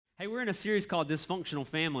Hey, we're in a series called Dysfunctional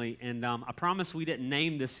Family, and I promise we didn't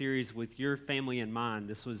name this series with your family in mind.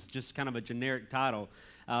 This was just kind of a generic title.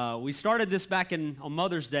 We started this back on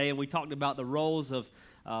Mother's Day, and we talked about the roles of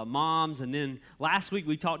moms, and then last week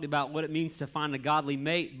we talked about what it means to find a godly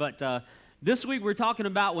mate, but this week we're talking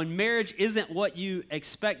about when marriage isn't what you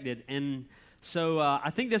expected, and so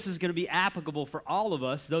I think this is going to be applicable for all of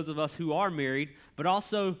us, those of us who are married, but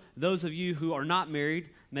also those of you who are not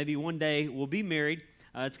married, maybe one day will be married.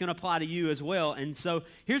 It's going to apply to you as well. And so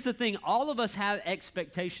here's the thing. All of us have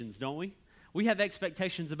expectations, don't we? We have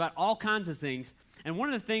expectations about all kinds of things. And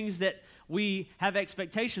one of the things that we have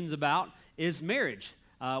expectations about is marriage.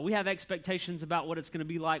 We have expectations about what it's going to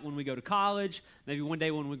be like when we go to college, maybe one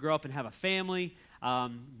day when we grow up and have a family.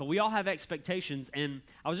 But we all have expectations. And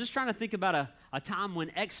I was just trying to think about a time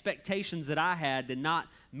when expectations that I had did not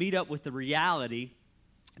meet up with the reality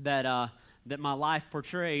that my life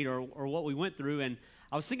portrayed or what we went through. And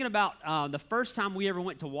I was thinking about the first time we ever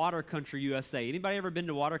went to Water Country, USA. Anybody ever been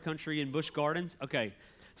to Water Country in Busch Gardens? Okay.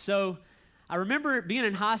 So I remember being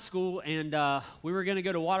in high school, and we were going to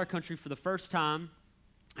go to Water Country for the first time.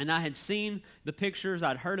 And I had seen the pictures.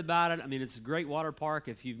 I'd heard about it. I mean, it's a great water park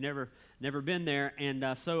if you've never been there. And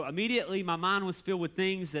so immediately my mind was filled with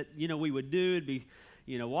things that, we would do. It'd be,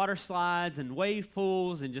 water slides and wave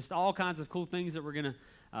pools and just all kinds of cool things that were going to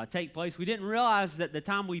take place. We didn't realize that the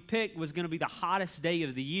time we picked was going to be the hottest day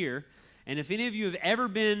of the year. And if any of you have ever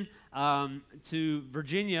been to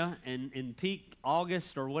Virginia in peak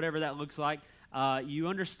August or whatever that looks like, you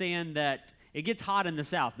understand that it gets hot in the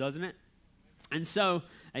south, doesn't it? And so,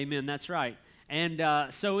 amen, that's right.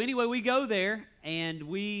 And so anyway, we go there and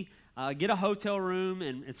we get a hotel room,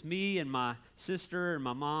 and it's me and my sister and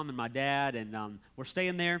my mom and my dad, and we're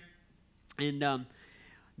staying there. And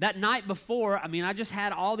that night before, I just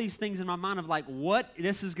had all these things in my mind of like what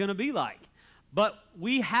this is going to be like. But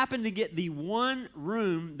we happened to get the one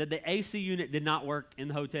room that the AC unit did not work in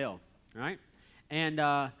the hotel, right? And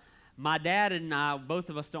my dad and I, both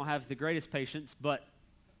of us don't have the greatest patience, but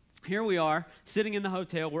here we are sitting in the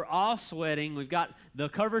hotel. We're all sweating. We've got the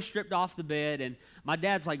covers stripped off the bed, and my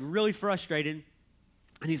dad's like really frustrated.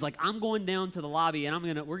 And he's like, I'm going down to the lobby,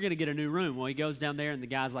 and we're gonna get a new room. Well, he goes down there, and the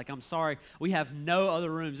guy's like, I'm sorry, we have no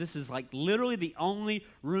other rooms. This is like literally the only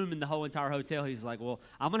room in the whole entire hotel. He's like, well,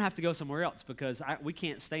 I'm gonna have to go somewhere else because we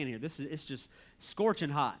can't stay in here. It's just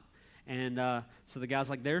scorching hot. And so the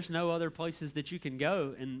guy's like, there's no other places that you can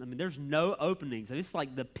go, and there's no openings. It's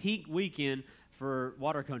like the peak weekend for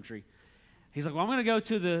Water Country. He's like, well, I'm gonna go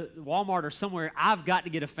to the Walmart or somewhere. I've got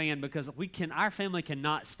to get a fan because our family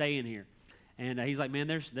cannot stay in here. And he's like, man,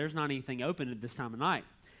 there's not anything open at this time of night.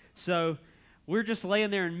 So we're just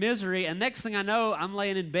laying there in misery, and next thing I know, I'm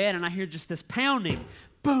laying in bed, and I hear just this pounding,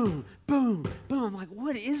 boom, boom, boom. I'm like,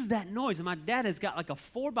 what is that noise? And my dad has got like a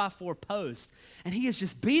 4x4 post, and he is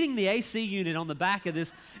just beating the AC unit on the back of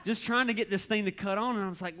this, just trying to get this thing to cut on. And I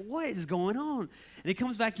was like, what is going on? And he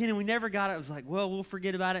comes back in, and we never got it. I was like, well, we'll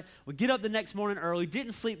forget about it. We get up the next morning early,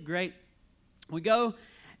 didn't sleep great. We go,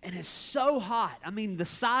 and it's so hot. The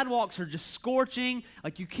sidewalks are just scorching.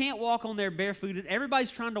 Like, you can't walk on there barefooted. Everybody's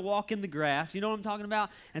trying to walk in the grass. You know what I'm talking about?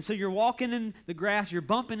 And so you're walking in the grass, you're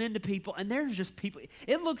bumping into people, and there's just people.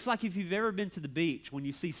 It looks like if you've ever been to the beach when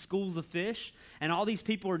you see schools of fish, and all these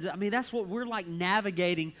people are, that's what we're like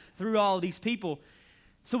navigating through all of these people.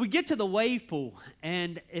 So we get to the wave pool,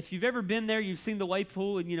 and if you've ever been there, you've seen the wave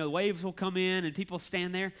pool, and, waves will come in, and people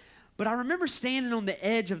stand there. But I remember standing on the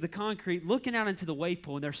edge of the concrete, looking out into the wave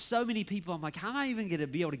pool, and there's so many people. I'm like, how am I even going to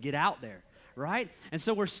be able to get out there, right? And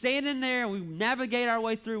so we're standing there, and we navigate our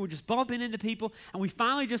way through. We're just bumping into people, and we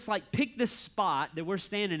finally just like pick this spot that we're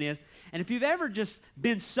standing in. And if you've ever just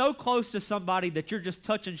been so close to somebody that you're just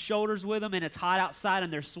touching shoulders with them, and it's hot outside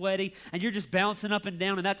and they're sweaty, and you're just bouncing up and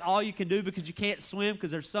down, and that's all you can do because you can't swim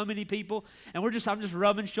because there's so many people, and I'm just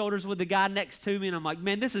rubbing shoulders with the guy next to me, and I'm like,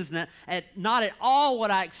 man, this is not at all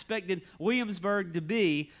what I expected Williamsburg to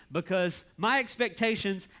be, because my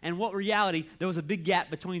expectations and what reality, there was a big gap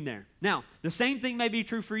between there. Now, the same thing may be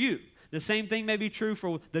true for you. The same thing may be true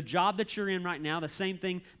for the job that you're in right now. The same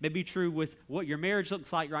thing may be true with what your marriage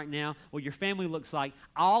looks like right now, what your family looks like.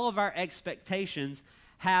 All of our expectations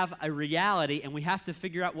have a reality, and we have to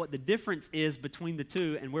figure out what the difference is between the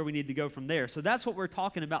two and where we need to go from there. So that's what we're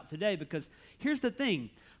talking about today, because here's the thing.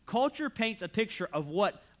 Culture paints a picture of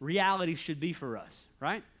what reality should be for us,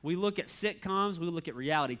 right? We look at sitcoms, we look at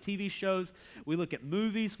reality TV shows, we look at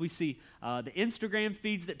movies, we see the Instagram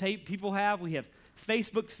feeds that people have, we have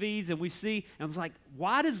Facebook feeds, and we see, and it's like,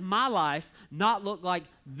 why does my life not look like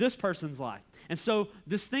this person's life? And so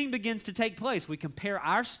this thing begins to take place. We compare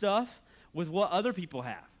our stuff with what other people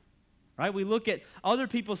have, right? We look at other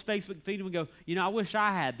people's Facebook feed and we go, I wish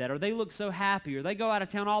I had that, or they look so happy, or they go out of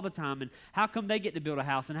town all the time, and how come they get to build a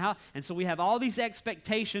house? And so we have all these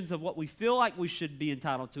expectations of what we feel like we should be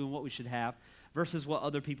entitled to and what we should have versus what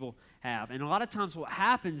other people have. And a lot of times what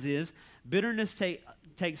happens is bitterness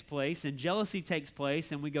takes place and jealousy takes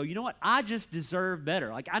place, and we go, you know what? I just deserve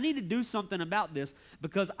better. Like, I need to do something about this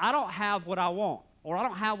because I don't have what I want, or I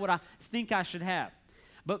don't have what I think I should have.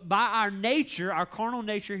 But by our nature, our carnal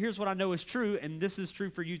nature, here's what I know is true, and this is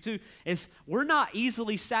true for you too, is we're not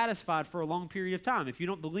easily satisfied for a long period of time. If you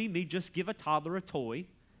don't believe me, just give a toddler a toy.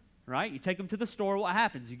 Right? You take them to the store, what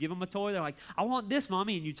happens? You give them a toy, they're like, I want this,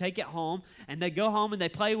 Mommy, and you take it home, and they go home and they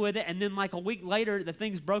play with it, and then like a week later, the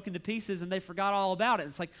thing's broken to pieces and they forgot all about it.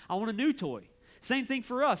 It's like, I want a new toy. Same thing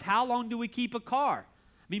for us. How long do we keep a car?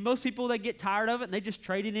 I mean, most people, they get tired of it and they just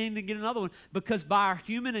trade it in and get another one because by our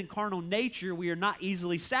human and carnal nature, we are not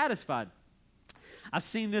easily satisfied. I've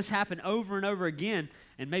seen this happen over and over again,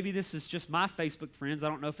 and maybe this is just my Facebook friends. I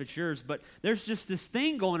don't know if it's yours, but there's just this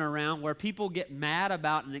thing going around where people get mad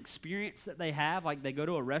about an experience that they have, like they go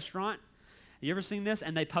to a restaurant. You ever seen this?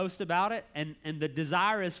 And they post about it, and the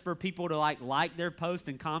desire is for people to like their post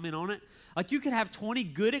and comment on it. Like, you could have 20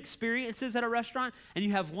 good experiences at a restaurant, and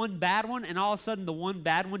you have one bad one, and all of a sudden the one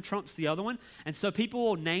bad one trumps the other one. And so people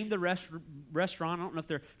will name the restaurant. I don't know if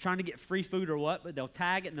they're trying to get free food or what, but they'll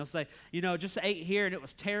tag it, and they'll say, just ate here, and it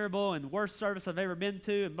was terrible, and the worst service I've ever been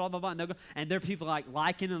to, and blah, blah, blah. And they'll go, and there are people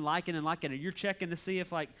liking, and you're checking to see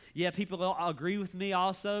if, people all agree with me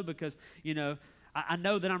also because, I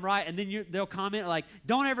know that I'm right, and then they'll comment like,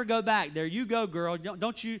 "Don't ever go back there. You go, girl.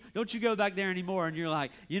 Don't you go back there anymore." And you're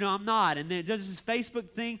like, I'm not. And then there's this Facebook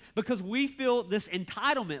thing because we feel this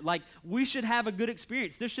entitlement, like we should have a good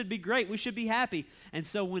experience. This should be great. We should be happy. And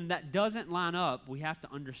so when that doesn't line up, we have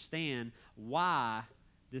to understand why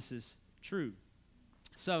this is true.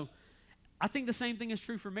 So I think the same thing is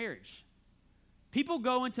true for marriage. People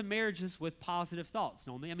go into marriages with positive thoughts,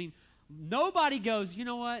 don't they? I mean, nobody goes, you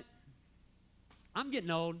know what? I'm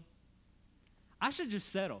getting old. I should just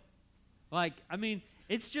settle.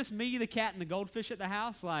 It's just me, the cat, and the goldfish at the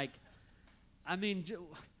house.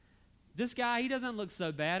 This guy, he doesn't look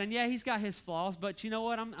so bad. And yeah, he's got his flaws, but you know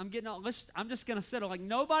what? I'm getting old. I'm just going to settle. Like,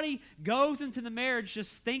 nobody goes into the marriage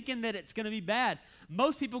just thinking that it's going to be bad.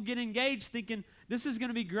 Most people get engaged thinking this is going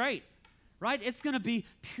to be great. Right? It's going to be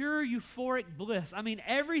pure euphoric bliss. I mean,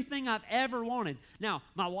 everything I've ever wanted. Now,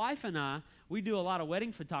 my wife and I, we do a lot of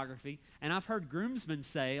wedding photography, and I've heard groomsmen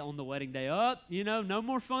say on the wedding day, no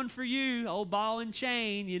more fun for you, old ball and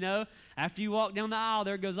chain, After you walk down the aisle,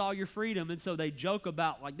 there goes all your freedom. And so they joke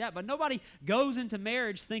about like that. But nobody goes into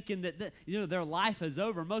marriage thinking that their life is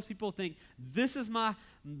over. Most people think, this is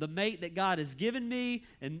the mate that God has given me,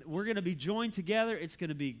 and we're going to be joined together. It's going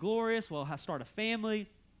to be glorious. We'll start a family.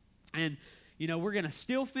 And, we're going to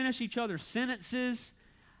still finish each other's sentences.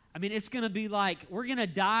 I mean, it's going to be like we're going to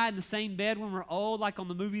die in the same bed when we're old, like on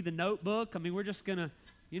the movie The Notebook. I mean, we're just going to,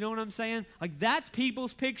 you know what I'm saying? Like, that's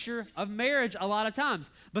people's picture of marriage a lot of times.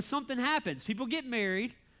 But something happens. People get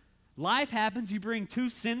married. Life happens. You bring two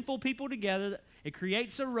sinful people together. It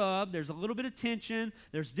creates a rub. There's a little bit of tension.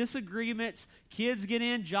 There's disagreements. Kids get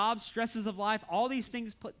in, jobs, stresses of life. All these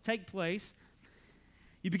things take place.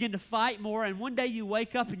 You begin to fight more, and one day you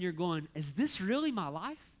wake up and you're going, is this really my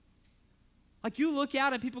life? Like, you look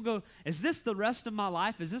out and people go, is this the rest of my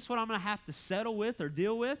life? Is this what I'm going to have to settle with or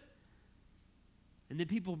deal with? And then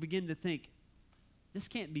people begin to think, this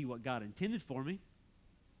can't be what God intended for me.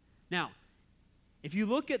 Now, if you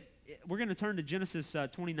look at, we're going to turn to Genesis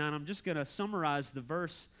 29. I'm just going to summarize the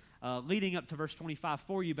verse leading up to verse 25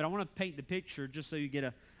 for you, but I want to paint the picture just so you get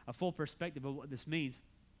a full perspective of what this means.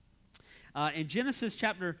 In Genesis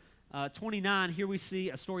chapter 29, here we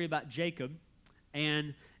see a story about Jacob.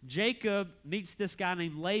 And Jacob meets this guy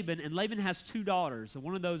named Laban, and Laban has two daughters.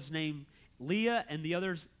 One of those named Leah, and the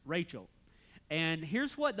other's Rachel. And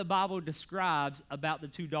here's what the Bible describes about the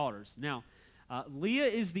two daughters. Now, Leah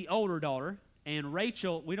is the older daughter, and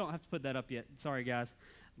Rachel, we don't have to put that up yet. Sorry, guys.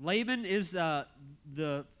 Laban is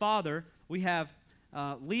the father. We have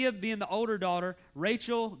Leah being the older daughter,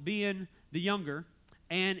 Rachel being the younger.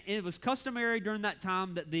 And it was customary during that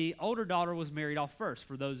time that the older daughter was married off first,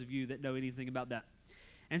 for those of you that know anything about that.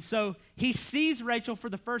 And so he sees Rachel for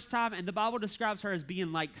the first time, and the Bible describes her as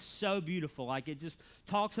being like so beautiful. Like, it just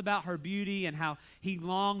talks about her beauty and how he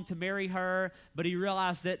longed to marry her, but he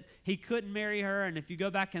realized that he couldn't marry her. And if you go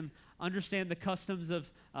back and understand the customs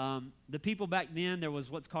of the people back then, there was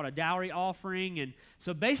what's called a dowry offering. And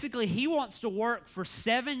so basically he wants to work for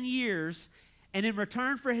 7 years, and in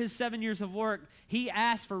return for his 7 years of work, he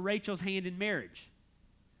asked for Rachel's hand in marriage.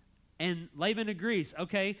 And Laban agrees.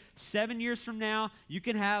 Okay, 7 years from now, you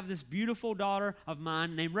can have this beautiful daughter of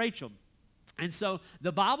mine named Rachel. And so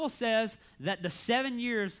the Bible says that the 7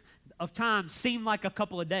 years of time seem like a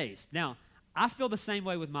couple of days. Now, I feel the same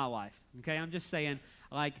way with my wife, okay? I'm just saying,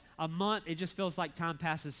 like a month, it just feels like time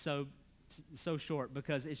passes so short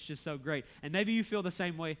because it's just so great. And maybe you feel the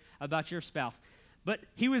same way about your spouse. But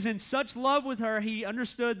he was in such love with her, he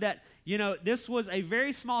understood that, this was a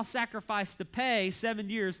very small sacrifice to pay 7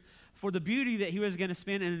 years for the beauty that he was going to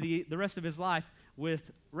spend in the rest of his life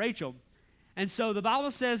with Rachel. And so the Bible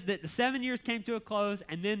says that the 7 years came to a close,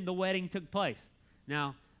 and then the wedding took place.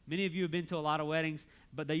 Now, many of you have been to a lot of weddings,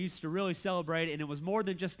 but they used to really celebrate it, and it was more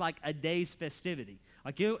than just like a day's festivity.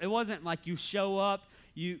 Like it wasn't like you show up,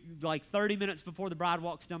 you like 30 minutes before the bride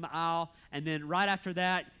walks down the aisle, and then right after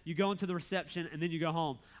that, you go into the reception, and then you go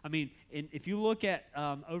home. I mean, if you look at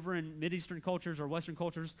over in Mideastern cultures or Western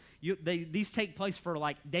cultures, these take place for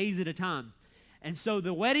like days at a time. And so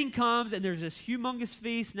the wedding comes, and there's this humongous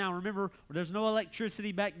feast. Now, remember, there's no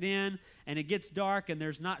electricity back then, and it gets dark, and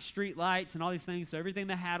there's not street lights and all these things, so everything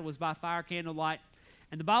they had was by fire, candlelight.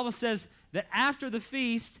 And the Bible says that after the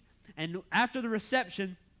feast and after the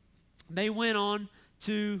reception, they went on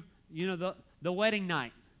to, the wedding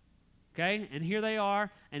night, okay? And here they are,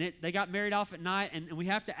 and they got married off at night, and we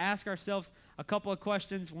have to ask ourselves a couple of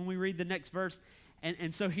questions when we read the next verse.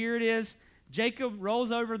 And so here it is. Jacob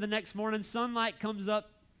rolls over the next morning. Sunlight comes up.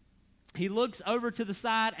 He looks over to the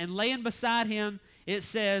side, and laying beside him, it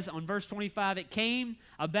says on verse 25, it came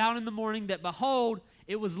about in the morning that, behold,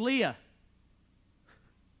 it was Leah.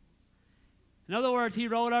 In other words, he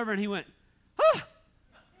rolled over and he went, ah!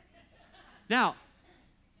 Now,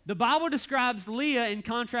 the Bible describes Leah, in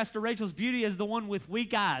contrast to Rachel's beauty, as the one with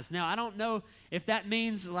weak eyes. Now, I don't know if that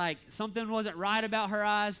means like something wasn't right about her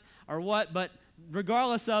eyes or what, but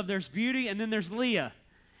regardless of, there's beauty and then there's Leah.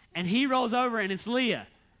 And he rolls over and it's Leah.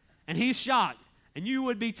 And he's shocked. And you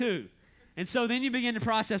would be too. And so then you begin to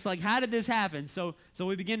process, like, how did this happen? So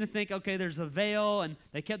we begin to think, okay, there's a veil, and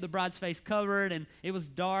they kept the bride's face covered, and it was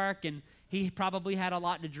dark, and he probably had a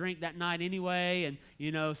lot to drink that night anyway.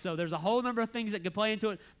 And, so there's a whole number of things that could play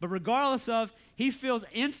into it. But regardless of, he feels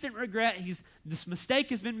instant regret. This mistake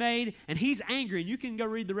has been made, and he's angry. And you can go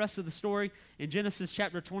read the rest of the story in Genesis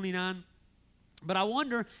chapter 29. But I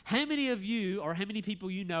wonder how many of you or how many people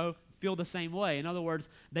feel the same way. In other words,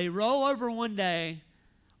 they roll over one day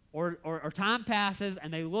or time passes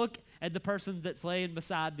and they look at the person that's laying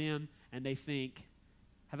beside them and they think,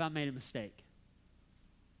 have I made a mistake?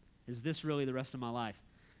 Is this really the rest of my life?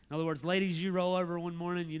 In other words, ladies, you roll over one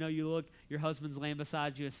morning, you look, your husband's laying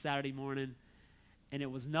beside you. It's Saturday morning, and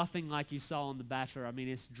it was nothing like you saw on The Bachelor. I mean,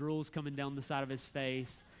 it's drool's coming down the side of his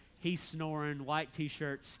face. He's snoring, white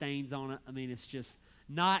T-shirt, stains on it. I mean, it's just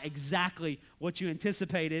not exactly what you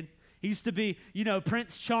anticipated. He used to be,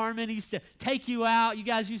 Prince Charming. He used to take you out. You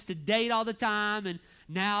guys used to date all the time. And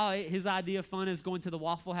now his idea of fun is going to the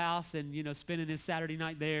Waffle House and, spending his Saturday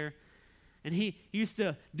night there. And he used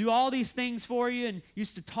to do all these things for you and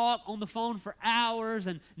used to talk on the phone for hours.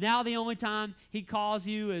 And now the only time he calls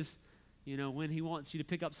you is, when he wants you to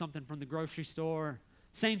pick up something from the grocery store.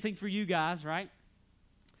 Same thing for you guys, right?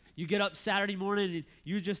 You get up Saturday morning and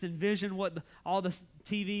you just envision what all the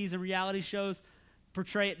TVs and reality shows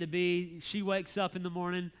portray it to be. She wakes up in the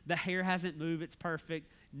morning, the hair hasn't moved, it's perfect,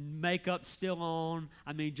 makeup's still on,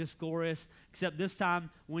 I mean, just glorious. Except this time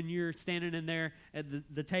when you're standing in there at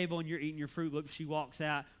the table and you're eating your Fruit Loops, she walks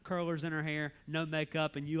out, curlers in her hair, no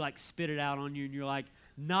makeup, and you like spit it out on you and you're like,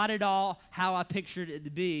 not at all how I pictured it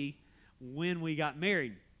to be when we got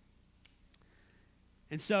married.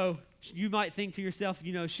 And so you might think to yourself,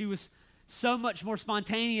 she was so much more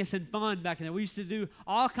spontaneous and fun back then. We used to do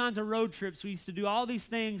all kinds of road trips. We used to do all these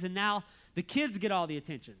things, and now the kids get all the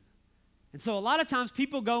attention. And so a lot of times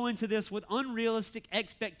people go into this with unrealistic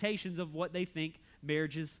expectations of what they think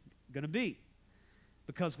marriage is going to be.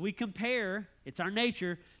 Because we compare, it's our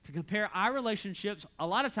nature to compare our relationships a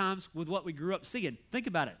lot of times with what we grew up seeing. Think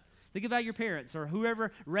about it. Think about your parents or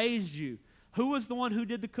whoever raised you. Who was the one who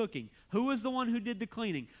did the cooking? Who was the one who did the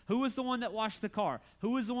cleaning? Who was the one that washed the car? Who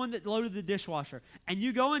was the one that loaded the dishwasher? And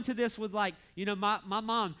you go into this with like, my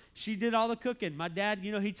mom, she did all the cooking. My dad,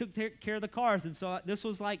 he took care of the cars. And so this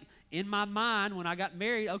was like in my mind when I got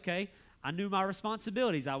married, okay, I knew my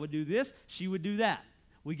responsibilities. I would do this, she would do that.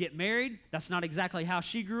 We get married. That's not exactly how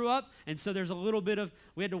she grew up. And so there's a little bit of,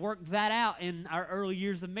 we had to work that out in our early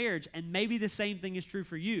years of marriage. And maybe the same thing is true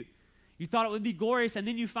for you. You thought it would be glorious, and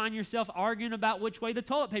then you find yourself arguing about which way the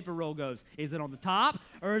toilet paper roll goes. Is it on the top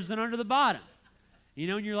or is it under the bottom?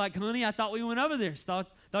 And you're like, honey, I thought we went over this.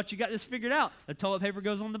 Thought thought you got this figured out. The toilet paper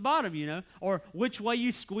goes on the bottom, or which way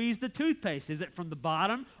you squeeze the toothpaste. Is it from the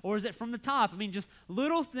bottom or is it from the top? I mean, just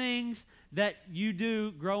little things that you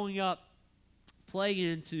do growing up play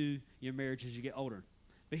into your marriage as you get older.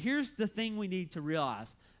 But here's the thing we need to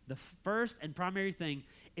realize. The first and primary thing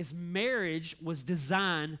is marriage was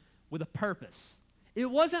designed with a purpose. It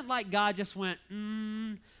wasn't like God just went,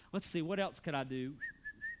 let's see, what else could I do?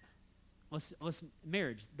 Let's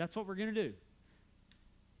marriage. That's what we're going to do.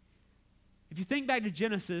 If you think back to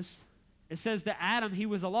Genesis, it says that Adam, he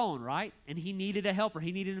was alone, right? And he needed a helper.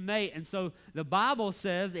 He needed a mate. And so the Bible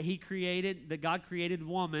says that God created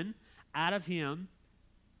woman out of him.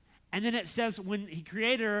 And then it says when he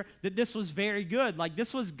created her that this was very good. Like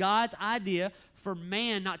this was God's idea for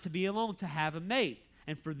man not to be alone, to have a mate,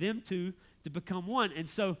 and for them to become one. And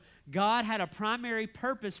so God had a primary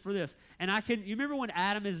purpose for this. And you remember when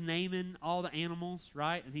Adam is naming all the animals,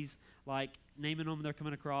 right? And he's like naming them, they're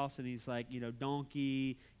coming across, and he's like,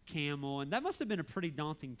 donkey, camel, and that must have been a pretty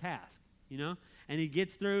daunting task, And he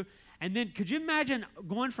gets through. And then could you imagine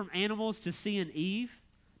going from animals to seeing Eve?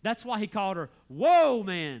 That's why he called her, whoa,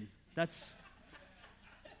 man. That's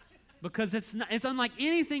because it's unlike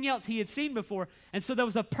anything else he had seen before. And so there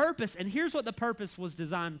was a purpose, and here's what the purpose was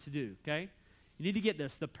designed to do, okay? You need to get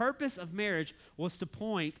this. The purpose of marriage was to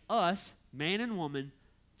point us, man and woman,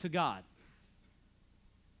 to God.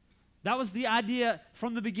 That was the idea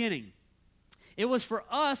from the beginning. It was for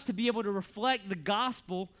us to be able to reflect the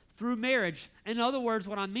gospel through marriage. In other words,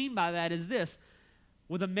 what I mean by that is this.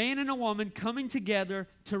 With a man and a woman coming together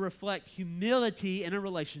to reflect humility in a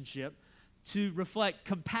relationship, to reflect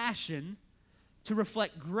compassion, to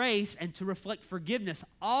reflect grace, and to reflect forgiveness.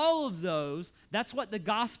 All of those, that's what the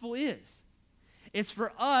gospel is. It's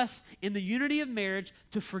for us in the unity of marriage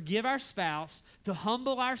to forgive our spouse, to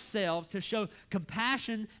humble ourselves, to show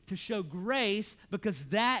compassion, to show grace, because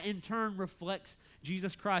that in turn reflects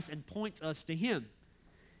Jesus Christ and points us to him.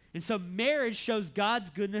 And so marriage shows God's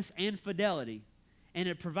goodness and fidelity. And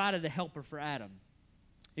it provided a helper for Adam.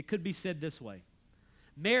 It could be said this way.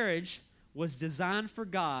 Marriage was designed for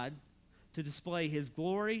God to display his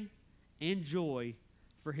glory and joy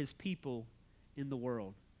for his people in the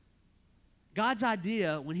world. God's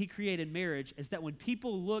idea when he created marriage is that when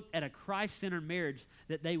people looked at a Christ-centered marriage,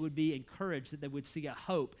 that they would be encouraged, that they would see a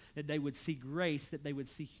hope, that they would see grace, that they would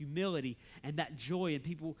see humility and that joy. And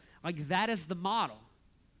people, like that is the model.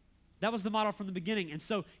 That was the model from the beginning. And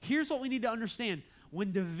so here's what we need to understand.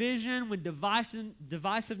 When division, when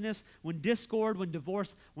divisiveness, when discord, when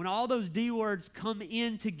divorce, when all those D words come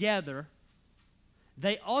in together,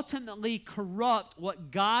 they ultimately corrupt what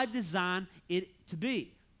God designed it to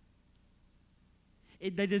be.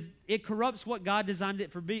 It corrupts what God designed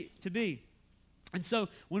it to be. And so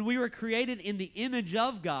when we were created in the image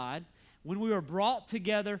of God, when we were brought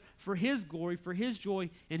together for his glory, for his joy,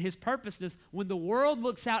 and his purposeness, when the world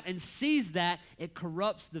looks out and sees that, it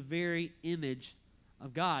corrupts the very image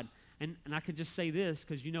of God. And I could just say this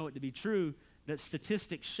because you know it to be true, that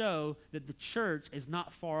statistics show that the church is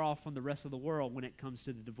not far off from the rest of the world when it comes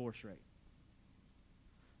to the divorce rate.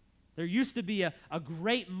 There used to be a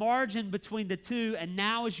great margin between the two, and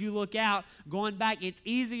now as you look out, going back, it's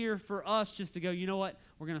easier for us just to go, you know what,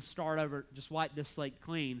 we're going to start over, just wipe this slate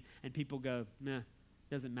clean, and people go, nah,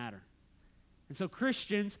 doesn't matter. And so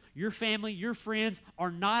Christians, your family, your friends are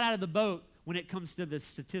not out of the boat when it comes to the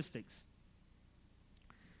statistics.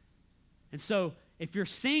 And so if you're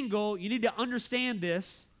single, you need to understand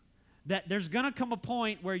this, that there's going to come a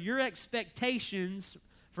point where your expectations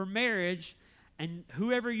for marriage and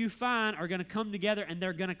whoever you find are going to come together and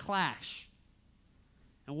they're going to clash.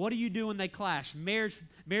 And what do you do when they clash?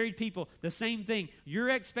 Married people, the same thing. Your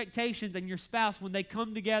expectations and your spouse, when they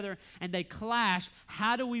come together and they clash,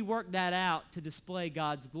 how do we work that out to display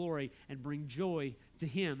God's glory and bring joy to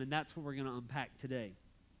him? And that's what we're going to unpack today.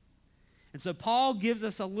 And so Paul gives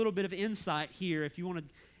us a little bit of insight here. If you want to,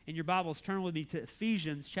 in your Bibles, turn with me to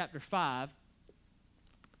Ephesians chapter 5.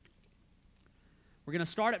 We're going to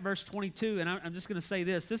start at verse 22, and I'm just going to say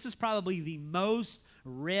this. This is probably the most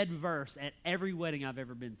read verse at every wedding I've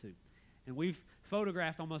ever been to. And we've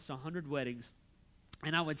photographed almost 100 weddings.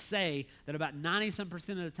 And I would say that about 90%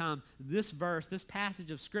 of the time, this verse, this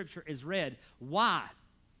passage of Scripture is read. Why?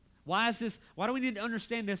 Why is this? Why do we need to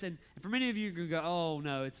understand this? And for many of you, you're going to go, oh,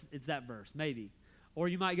 no, it's that verse, maybe. Or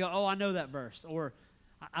you might go, oh, I know that verse. Or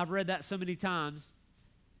I've read that so many times.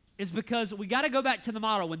 It's because we got to go back to the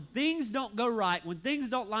model. When things don't go right, when things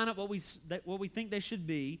don't line up what we think they should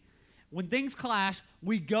be, when things clash,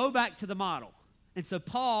 we go back to the model. And so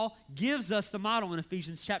Paul gives us the model in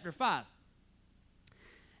Ephesians chapter 5.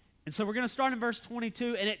 And so we're going to start in verse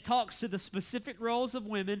 22, and it talks to the specific roles of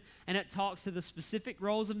women, and it talks to the specific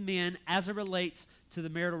roles of men as it relates to the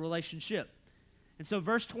marital relationship. And so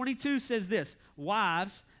verse 22 says this,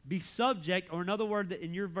 wives, be subject, or another word that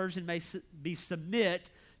in your version may be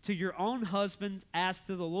submit, to your own husbands as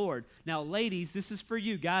to the Lord. Now, ladies, this is for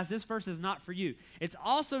you. Guys, this verse is not for you. It's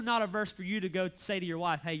also not a verse for you to go say to your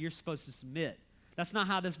wife, hey, you're supposed to submit. That's not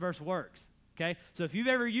how this verse works. Okay? So if you've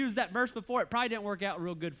ever used that verse before, it probably didn't work out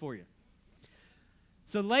real good for you.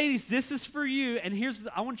 So ladies, this is for you, and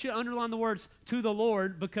I want you to underline the words, to the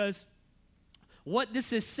Lord, because what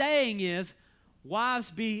this is saying is, wives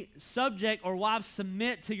be subject, or wives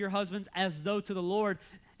submit to your husbands as though to the Lord.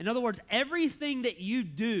 In other words, everything that you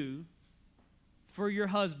do for your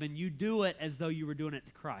husband, you do it as though you were doing it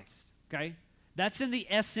to Christ. Okay? That's in the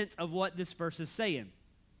essence of what this verse is saying.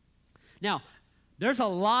 Now, there's a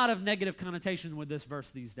lot of negative connotation with this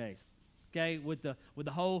verse these days, okay, with the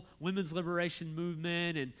whole women's liberation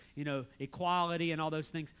movement and, equality and all those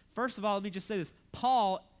things. First of all, let me just say this.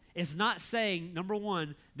 Paul is not saying, number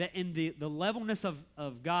one, that in the levelness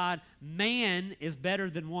of God, man is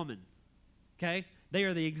better than woman, okay? They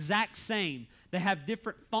are the exact same. They have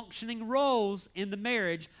different functioning roles in the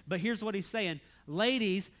marriage, but here's what he's saying.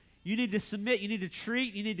 Ladies, you need to submit, you need to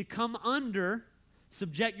treat, you need to come under,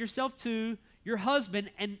 subject yourself to your husband,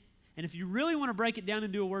 and if you really want to break it down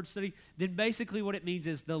and do a word study, then basically what it means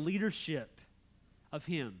is the leadership of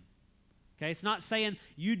him. Okay, it's not saying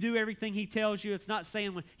you do everything he tells you. It's not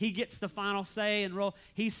saying when he gets the final say and role.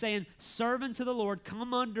 He's saying, serve unto the Lord,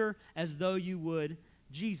 come under as though you would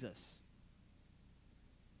Jesus.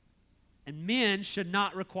 And men should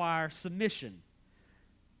not require submission.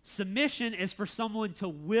 Submission is for someone to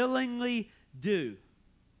willingly do.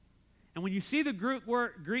 And when you see the Greek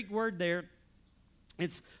word there,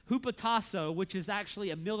 it's hupotasso, which is actually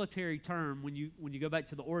a military term when you go back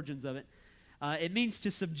to the origins of it. It means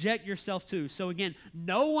to subject yourself to. So again,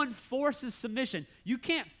 no one forces submission. You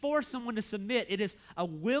can't force someone to submit. It is a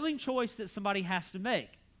willing choice that somebody has to make.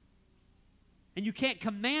 And you can't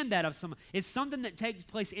command that of someone. It's something that takes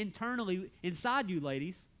place internally inside you,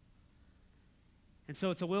 ladies. And so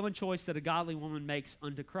it's a willing choice that a godly woman makes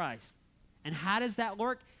unto Christ. And how does that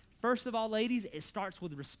work? First of all, ladies, it starts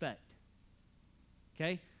with respect.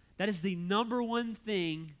 Okay? That is the number one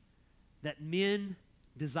thing that men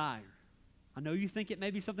desire. I know you think it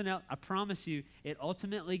may be something else. I promise you, it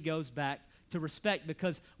ultimately goes back to respect,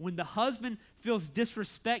 because when the husband feels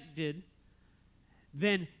disrespected,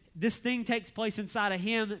 then this thing takes place inside of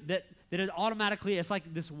him that it automatically, it's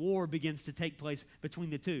like this war begins to take place between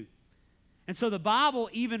the two. And so the Bible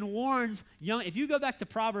even warns if you go back to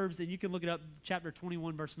Proverbs, and you can look it up, chapter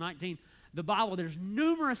 21, verse 19, the Bible, there's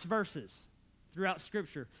numerous verses throughout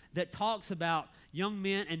Scripture that talks about young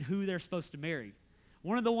men and who they're supposed to marry.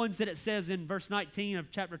 One of the ones that it says in verse 19 of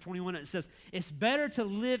chapter 21, it says, it's better to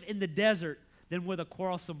live in the desert than with a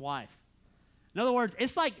quarrelsome wife. In other words,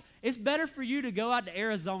 it's better for you to go out to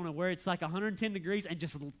Arizona where it's like 110 degrees and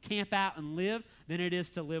just camp out and live than it is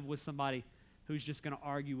to live with somebody who's just going to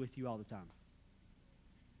argue with you all the time.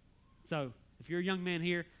 So if you're a young man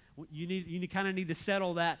here, you kind of need to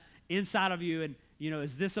settle that inside of you, and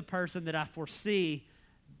is this a person that I foresee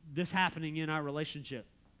this happening in our relationship?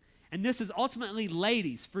 And this is ultimately,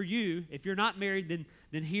 ladies, for you. If you're not married,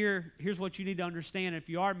 then here's what you need to understand. If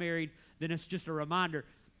you are married, then it's just a reminder.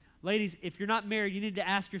 Ladies, if you're not married, you need to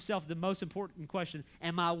ask yourself the most important question.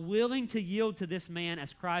 Am I willing to yield to this man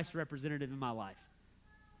as Christ's representative in my life?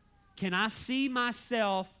 Can I see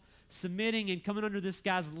myself submitting and coming under this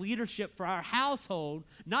guy's leadership for our household,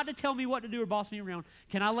 not to tell me what to do or boss me around?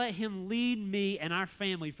 Can I let him lead me and our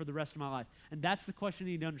family for the rest of my life? And that's the question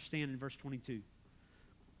you need to understand in verse 22.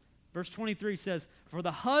 Verse 23 says, for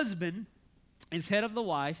the husband is head of the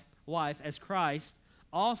wife, as Christ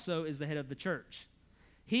also is the head of the church,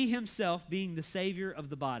 he himself being the Savior of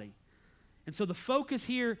the body. And so the focus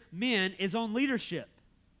here, men, is on leadership,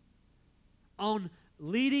 on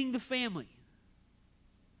leading the family.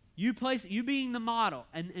 You being the model,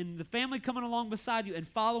 and the family coming along beside you and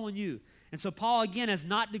following you. And so Paul, again, is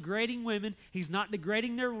not degrading women. He's not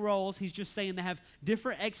degrading their roles. He's just saying they have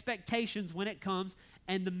different expectations when it comes.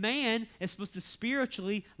 And the man is supposed to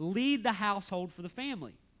spiritually lead the household for the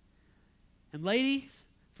family. And ladies,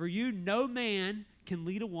 for you, no man can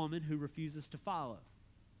lead a woman who refuses to follow.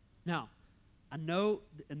 Now, I know,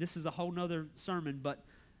 and this is a whole nother sermon, but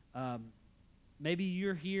maybe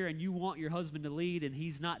you're here and you want your husband to lead and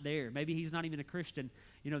he's not there. Maybe he's not even a Christian.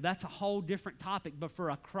 That's a whole different topic. But for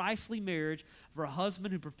a Christly marriage, for a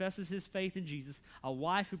husband who professes his faith in Jesus, a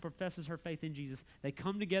wife who professes her faith in Jesus, they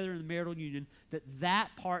come together in the marital union,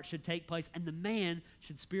 that part should take place, and the man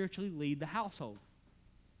should spiritually lead the household.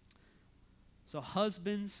 So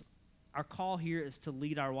husbands, our call here is to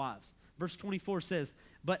lead our wives. Verse 24 says,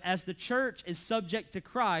 "But as the church is subject to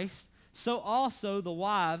Christ, so also the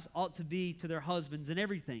wives ought to be to their husbands in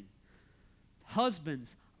everything."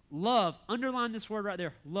 Husbands, love. Underline this word right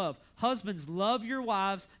there, love. Husbands, love your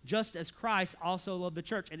wives just as Christ also loved the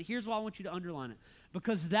church. And here's why I want you to underline it.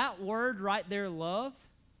 Because that word right there, love,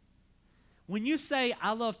 when you say,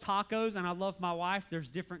 I love tacos and I love my wife, there's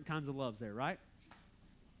different kinds of loves there, right?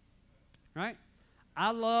 Right?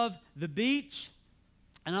 I love the beach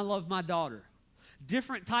and I love my daughter.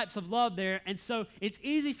 Different types of love there. And so it's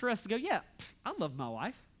easy for us to go, yeah, I love my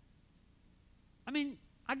wife. I mean,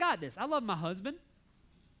 I got this. I love my husband.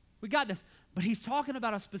 We got this. But he's talking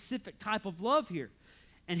about a specific type of love here.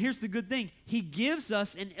 And here's the good thing. He gives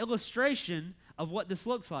us an illustration of what this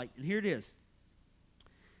looks like. And here it is.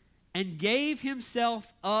 "And gave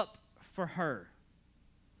himself up for her,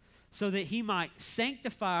 so that he might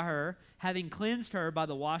sanctify her, having cleansed her by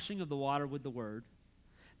the washing of the water with the word,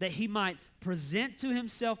 that he might present to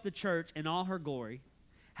himself the church in all her glory,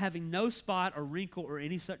 having no spot or wrinkle or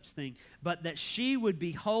any such thing, but that she would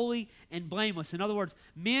be holy and blameless." In other words,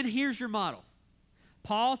 men, here's your model.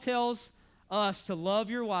 Paul tells us to love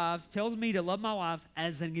your wives, tells me to love my wives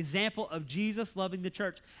as an example of Jesus loving the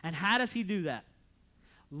church. And how does he do that?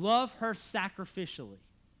 Love her sacrificially.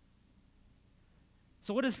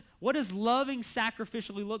 So what does loving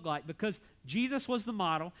sacrificially look like? Because Jesus was the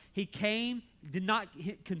model. He came, did not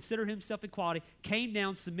consider himself equality, came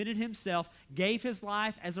down, submitted himself, gave his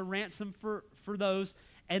life as a ransom for those,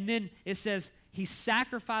 and then it says he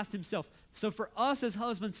sacrificed himself. So for us as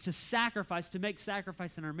husbands to sacrifice, to make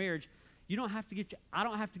sacrifice in our marriage, I don't have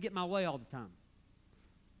to get my way all the time.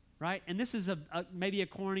 Right? And this is maybe a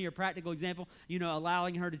corny or practical example,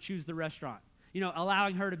 allowing her to choose the restaurant.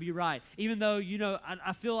 Allowing her to be right. Even though,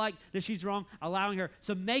 I feel like that she's wrong, allowing her.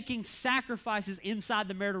 So making sacrifices inside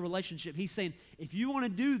the marital relationship. He's saying, if you want to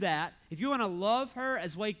do that, if you want to love her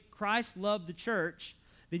as way Christ loved the church,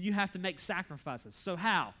 then you have to make sacrifices. So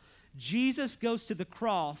how? Jesus goes to the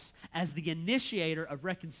cross as the initiator of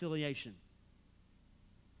reconciliation.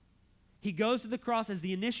 He goes to the cross as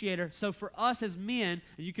the initiator. So for us as men,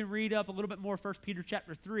 and you can read up a little bit more 1 Peter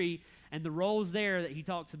chapter 3 and the roles there that he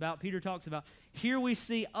talks about, Peter talks about. Here we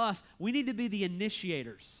see us. We need to be the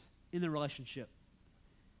initiators in the relationship.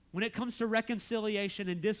 When it comes to reconciliation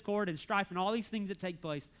and discord and strife and all these things that take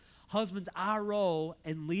place, husbands, our role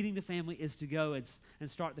in leading the family is to go and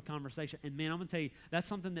start the conversation. And man, I'm going to tell you, that's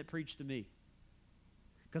something that preached to me.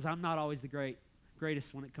 Because I'm not always the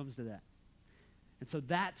greatest when it comes to that. And so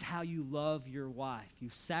that's how you love your wife. You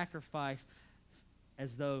sacrifice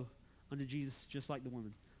as though unto Jesus, just like the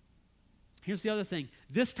woman. Here's the other thing.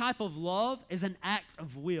 This type of love is an act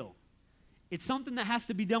of will. It's something that has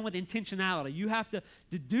to be done with intentionality. You have to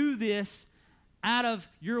do this out of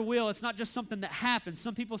your will. It's not just something that happens.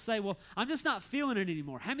 Some people say, well, I'm just not feeling it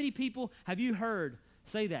anymore. How many people have you heard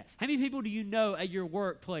say that? How many people do you know at your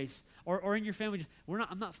workplace or in your family,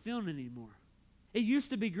 I'm not feeling it anymore? It used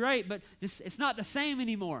to be great, but it's not the same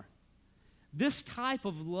anymore. This type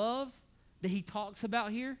of love that he talks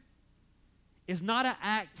about here is not an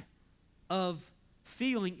act of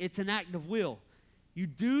feeling, it's an act of will. You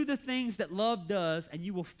do the things that love does, and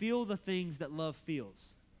you will feel the things that love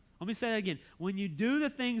feels. Let me say that again. When you do the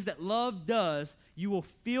things that love does, you will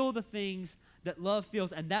feel the things that love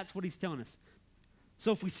feels, and that's what he's telling us.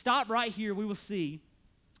 So if we stop right here, we will see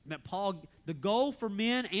that the goal for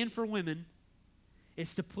men and for women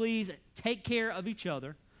is to please take care of each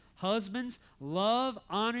other. Husbands, love,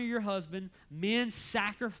 honor your husband. Men,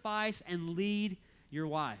 sacrifice and lead your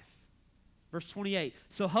wife. Verse 28,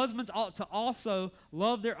 so husbands ought to also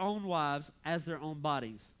love their own wives as their own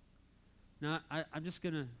bodies. Now, I'm just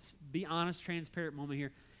going to be honest, transparent moment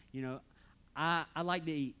here. I like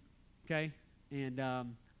to eat, okay? And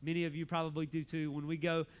many of you probably do too. When we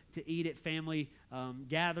go to eat at family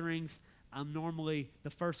gatherings, I'm normally the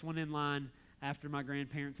first one in line after my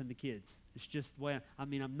grandparents and the kids. It's just the way,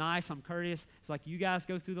 I'm nice, I'm courteous. It's like, you guys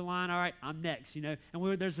go through the line, all right, I'm next, And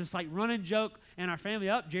there's this running joke in our family,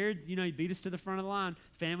 Jared, he beat us to the front of the line.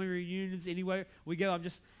 Family reunions, anywhere we go,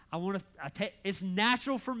 it's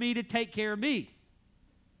natural for me to take care of me.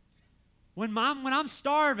 When I'm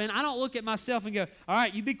starving, I don't look at myself and go, all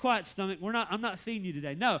right, you be quiet, stomach, I'm not feeding you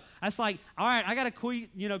today. No, that's like, all right, I got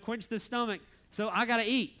to quench this stomach, so I got to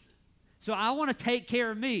eat. So I want to take care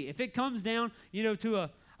of me. If it comes down, to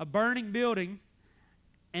a burning building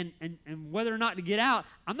and whether or not to get out,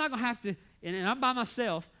 I'm not going to have to, and I'm by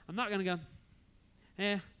myself, I'm not going to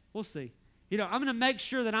go, we'll see. I'm going to make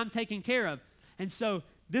sure that I'm taken care of. And so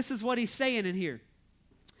this is what he's saying in here.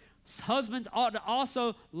 Husbands ought to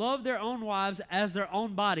also love their own wives as their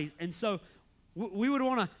own bodies. And so we would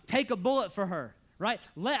want to take a bullet for her, right?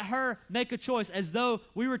 Let her make a choice as though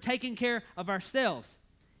we were taking care of ourselves.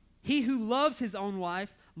 He who loves his own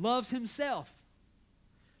wife loves himself.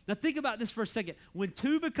 Now think about this for a second. When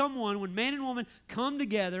two become one, when man and woman come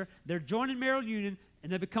together, they're joined in marital union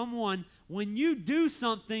and they become one. When you do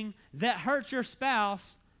something that hurts your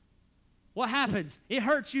spouse, what happens? It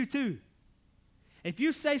hurts you too. If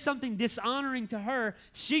you say something dishonoring to her,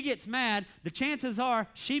 she gets mad. The chances are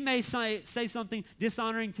she may say something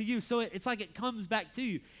dishonoring to you. So it's like it comes back to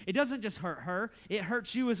you. It doesn't just hurt her, it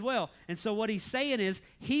hurts you as well. And so what he's saying is,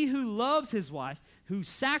 he who loves his wife, who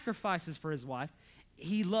sacrifices for his wife,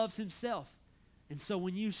 he loves himself. And so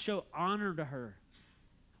when you show honor to her,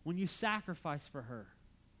 when you sacrifice for her,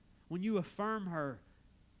 when you affirm her,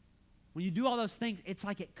 when you do all those things, it's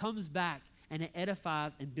like it comes back and it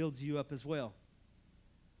edifies and builds you up as well.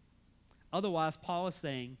 Otherwise, Paul is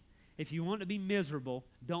saying, if you want to be miserable,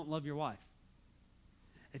 don't love your wife.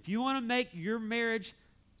 If you want to make your marriage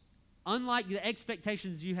unlike the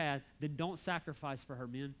expectations you had, then don't sacrifice for her,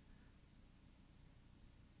 men.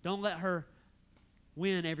 Don't let her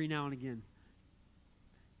win every now and again.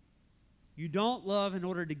 You don't love in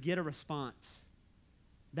order to get a response.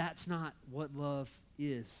 That's not what love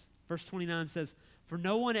is. Verse 29 says, "For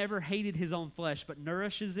no one ever hated his own flesh, but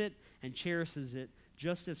nourishes it and cherishes it,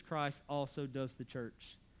 just as Christ also does the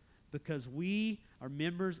church, because we are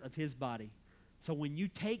members of his body." So when you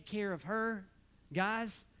take care of her,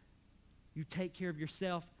 guys, you take care of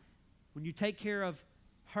yourself. When you take care of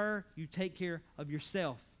her, you take care of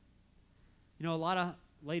yourself. A lot of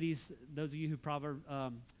ladies, those of you who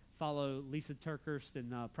follow Lisa Turkhurst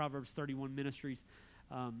and Proverbs 31 Ministries,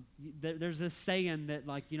 there's this saying that,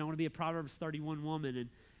 I want to be a Proverbs 31 woman.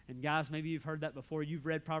 And guys, maybe you've heard that before. You've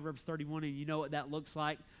read Proverbs 31 and you know what that looks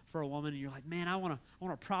like for a woman. And you're like, man, I want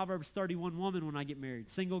a Proverbs 31 woman when I get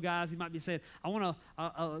married. Single guys, you might be saying, I want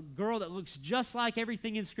a girl that looks just like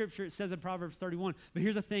everything in Scripture it says in Proverbs 31. But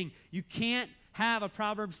here's the thing. You can't have a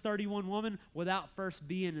Proverbs 31 woman without first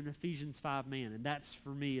being an Ephesians 5 man. And that's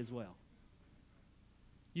for me as well.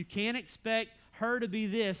 You can't expect her to be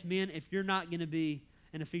this, men, if you're not going to be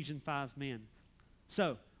an Ephesians 5 man.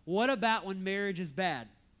 So, what about when marriage is bad?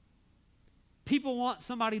 People want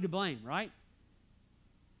somebody to blame, right?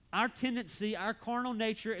 Our tendency, our carnal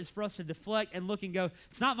nature is for us to deflect and look and go,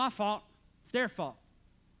 it's not my fault, it's their fault.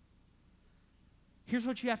 Here's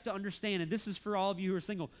what you have to understand, and this is for all of you who are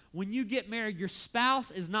single. When you get married, your spouse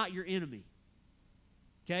is not your enemy,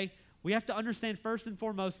 okay? We have to understand first and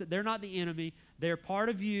foremost that they're not the enemy. They're part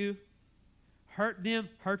of you. Hurt them,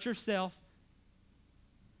 hurt yourself.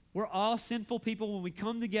 We're all sinful people when we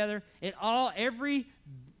come together. Every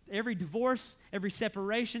divorce, every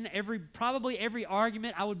separation, probably every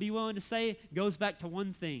argument, I would be willing to say, goes back to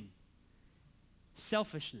one thing: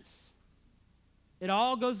 selfishness. It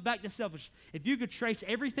all goes back to selfishness. If you could trace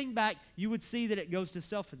everything back, you would see that it goes to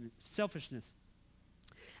selfishness.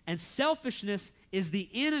 And selfishness is the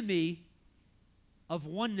enemy of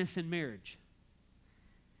oneness in marriage.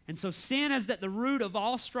 And so sin is at the root of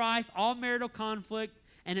all strife, all marital conflict,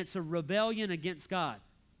 and it's a rebellion against God.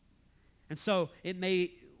 And so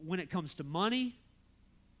when it comes to money,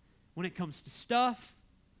 when it comes to stuff,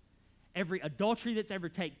 every adultery that's ever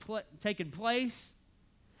taken place,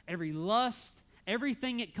 every lust,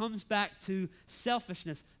 everything, it comes back to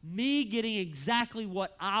selfishness. Me getting exactly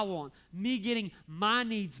what I want. Me getting my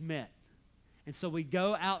needs met. And so we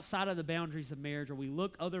go outside of the boundaries of marriage, or we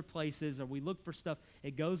look other places, or we look for stuff.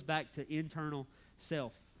 It goes back to internal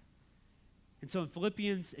self. And so in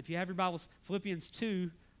Philippians, if you have your Bibles, Philippians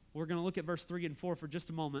 2, we're going to look at verse 3 and 4 for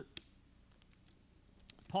just a moment.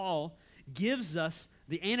 Paul gives us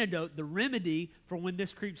the antidote, the remedy for when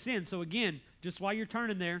this creeps in. So again, just while you're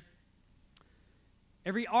turning there,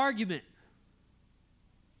 every argument,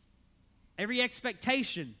 every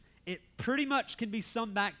expectation, it pretty much can be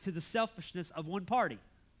summed back to the selfishness of one party.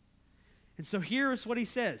 And so here is what he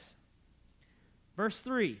says. Verse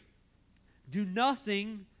 3, do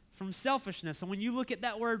nothing from selfishness. And when you look at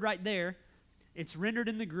that word right there, it's rendered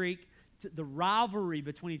in the Greek, the rivalry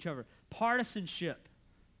between each other, partisanship.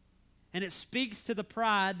 And it speaks to the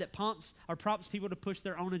pride that prompts people to push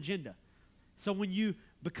their own agenda. So when you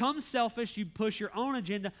become selfish, you push your own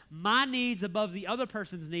agenda, my needs above the other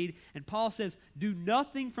person's need. And Paul says, do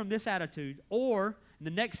nothing from this attitude, or And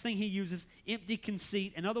the next thing he uses, empty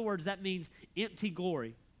conceit. In other words, that means empty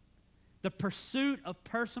glory. The pursuit of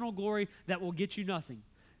personal glory that will get you nothing.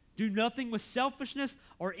 Do nothing with selfishness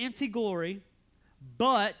or empty glory,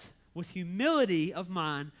 but with humility of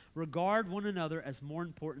mind, regard one another as more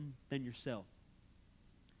important than yourself.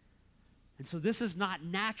 And so this is not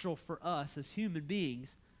natural for us as human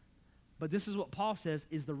beings, but this is what Paul says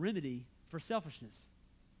is the remedy for selfishness.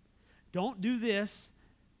 Don't do this.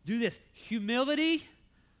 Do this. Humility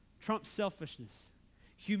trumps selfishness.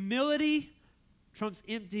 Humility trumps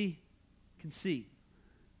empty conceit.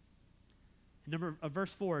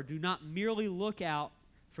 Verse 4, do not merely look out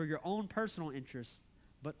for your own personal interests,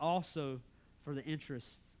 but also for the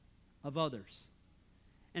interests of others.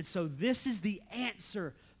 And so this is the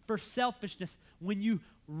answer for selfishness. When you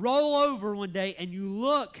roll over one day and you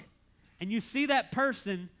look and you see that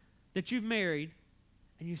person that you've married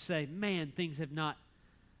and you say, man, things have not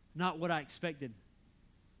what I expected.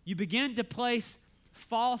 You begin to place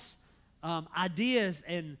false ideas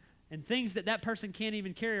and things that person can't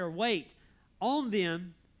even carry or weight on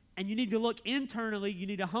them, and you need to look internally, you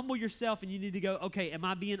need to humble yourself, and you need to go, okay, am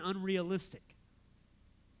I being unrealistic?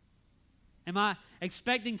 Am I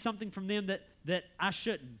expecting something from them that I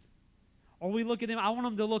shouldn't? Or we look at them, I want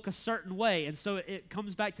them to look a certain way, and so it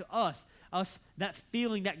comes back to us, that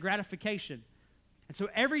feeling, that gratification. And so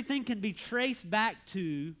everything can be traced back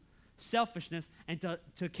to selfishness, and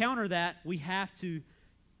to counter that, we have to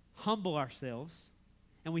humble ourselves,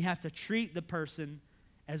 and we have to treat the person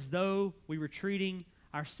as though we were treating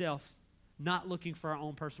ourselves, not looking for our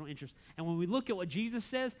own personal interest. And when we look at what Jesus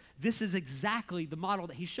says, this is exactly the model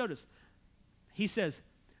that he showed us. He says,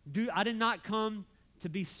 I did not come to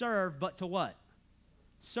be served, but to what?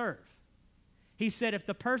 Serve. He said if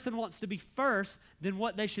the person wants to be first, then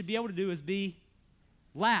what they should be able to do is be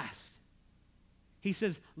last. He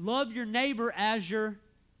says, love your neighbor as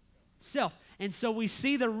yourself. And so we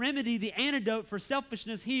see the remedy, the antidote for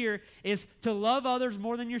selfishness here is to love others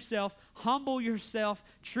more than yourself, humble yourself,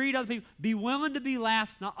 treat other people, be willing to be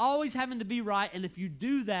last, not always having to be right. And if you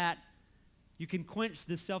do that, you can quench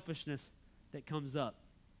the selfishness that comes up.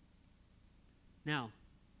 Now,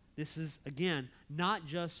 this is, again, not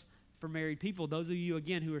just for married people. Those of you,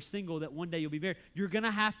 again, who are single that one day you'll be married, you're going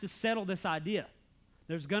to have to settle this idea.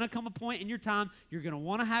 There's going to come a point in your time you're going to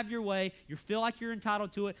want to have your way. You feel like you're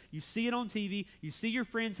entitled to it. You see it on TV. You see your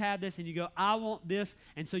friends have this, and you go, I want this.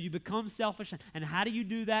 And so you become selfish. And how do you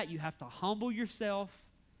do that? You have to humble yourself.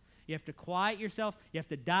 You have to quiet yourself. You have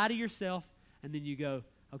to die to yourself. And then you go,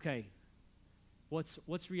 okay,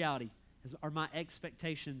 what's reality? Are my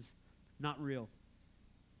expectations not real?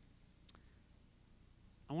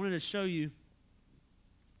 I wanted to show you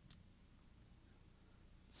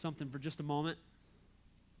something for just a moment.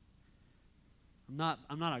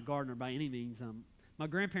 I'm not a gardener by any means. My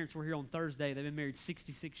grandparents were here on Thursday. They've been married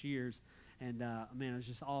 66 years. And, man, it was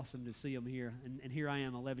just awesome to see them here. And here I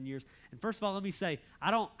am 11 years. And first of all, let me say,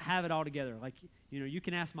 I don't have it all together. Like, you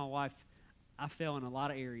can ask my wife. I fail in a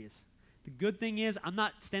lot of areas. The good thing is I'm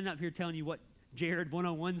not standing up here telling you what Jared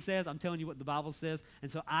 101 says. I'm telling you what the Bible says.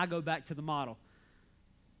 And so I go back to the model.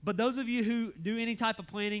 But those of you who do any type of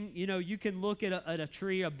planting, you can look at a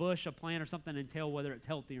tree, a bush, a plant, or something and tell whether it's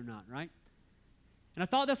healthy or not, right? And I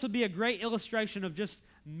thought this would be a great illustration of just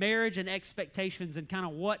marriage and expectations and kind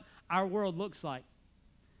of what our world looks like.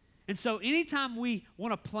 And so anytime we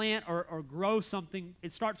want to plant or grow something,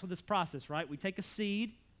 it starts with this process, right? We take a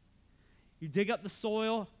seed, you dig up the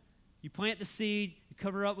soil, you plant the seed, you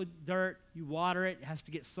cover it up with dirt, you water it, it has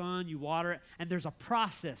to get sun, you water it, and there's a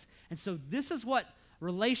process. And so this is what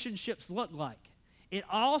relationships look like. It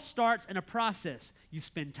all starts in a process. You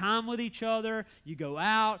spend time with each other. You go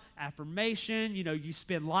out, affirmation. You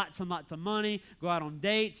spend lots and lots of money, go out on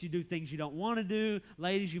dates. You do things you don't want to do.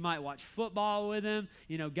 Ladies, you might watch football with them.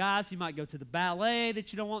 Guys, you might go to the ballet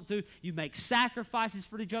that you don't want to. You make sacrifices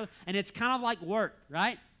for each other, and it's kind of like work,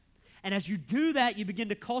 right? And as you do that, you begin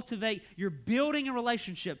to cultivate, you're building a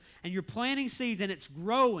relationship, and you're planting seeds, and it's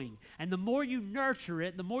growing. And the more you nurture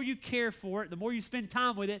it, the more you care for it, the more you spend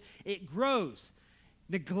time with it, it grows.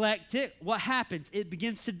 Neglect it, what happens? It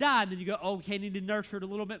begins to die, and then you go, okay, I need to nurture it a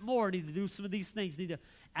little bit more, I need to do some of these things, need to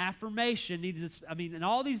affirmation, and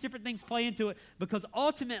all these different things play into it, because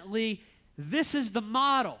ultimately, this is the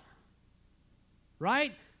model,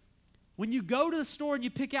 right? When you go to the store and you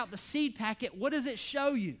pick out the seed packet, what does it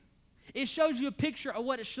show you? It shows you a picture of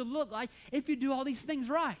what it should look like if you do all these things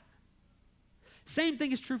right. Same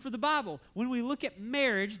thing is true for the Bible. When we look at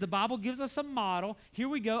marriage, the Bible gives us a model. Here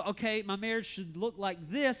we go. Okay, my marriage should look like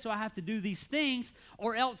this, so I have to do these things,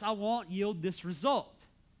 or else I won't yield this result.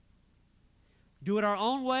 Do it our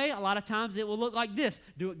own way, a lot of times it will look like this.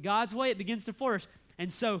 Do it God's way, it begins to flourish.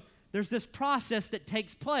 And so there's this process that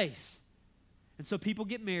takes place. And so people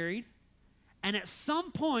get married, and at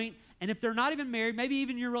some point, and if they're not even married, maybe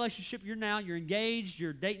even your relationship you're engaged,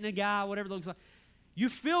 you're dating a guy, whatever it looks like, you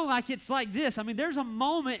feel like it's like this. I mean, there's a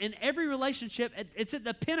moment in every relationship, it's at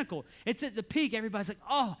the pinnacle. It's at the peak. Everybody's like,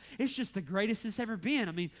 oh, it's just the greatest it's ever been.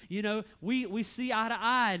 I mean, we see eye to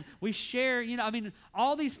eye, and we share,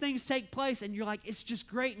 all these things take place, and you're like, it's just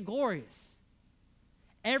great and glorious.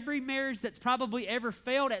 Every marriage that's probably ever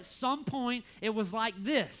failed, at some point, it was like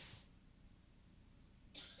this.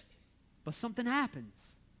 But something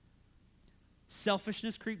happens.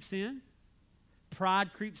 Selfishness creeps in.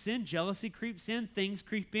 Pride creeps in, jealousy creeps in, things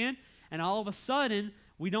creep in, and all of a sudden,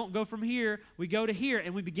 we don't go from here, we go to here,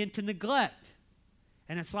 and we begin to neglect.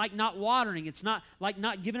 And it's like not watering. It's not like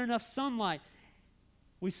not giving enough sunlight.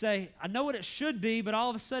 We say, I know what it should be, but all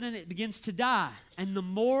of a sudden it begins to die. And the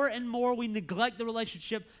more and more we neglect the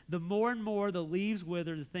relationship, the more and more the leaves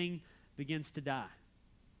wither, the thing begins to die.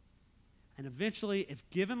 And eventually, if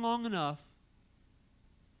given long enough,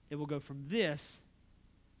 it will go from this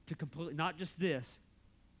to completely, not just this,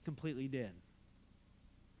 completely dead.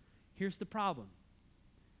 Here's the problem.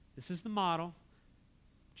 This is the model.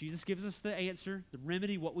 Jesus gives us the answer, the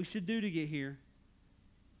remedy, what we should do to get here.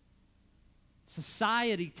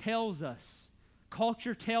 Society tells us,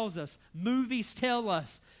 culture tells us, movies tell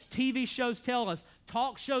us, TV shows tell us,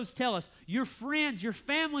 talk shows tell us, your friends, your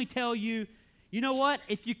family tell you, you know what,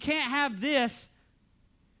 if you can't have this,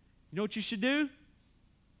 you know what you should do?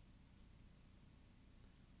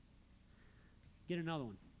 Get another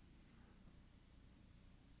one.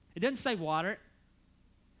 It doesn't say water it.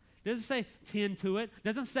 It doesn't say tend to it. It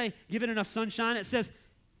doesn't say give it enough sunshine. It says,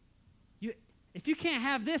 if you can't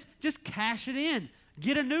have this, just cash it in.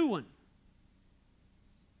 Get a new one.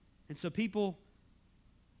 And so people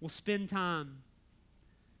will spend time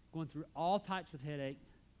going through all types of headache,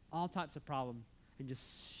 all types of problems, and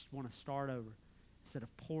just want to start over instead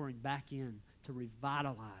of pouring back in to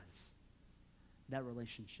revitalize that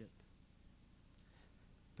relationship.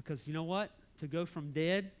 Because you know what? To go from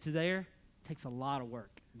dead to there takes a lot of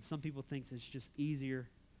work. And some people think it's just easier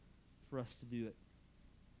for us to do it.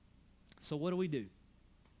 So what do we do?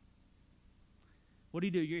 What do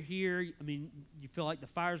you do? You're here. I mean, you feel like the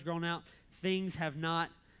fire's grown out. Things have not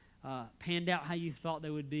panned out how you thought they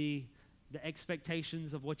would be. The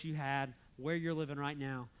expectations of what you had, where you're living right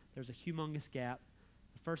now, there's a humongous gap.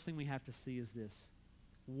 The first thing we have to see is this.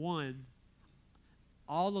 One,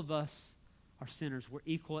 all of us are sinners. We're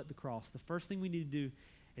equal at the cross. The first thing we need to do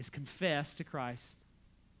is confess to Christ.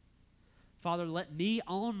 Father, let me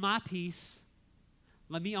own my peace.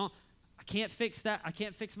 Let me own. I can't fix that. I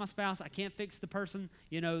can't fix my spouse. I can't fix the person,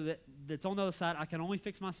 that's on the other side. I can only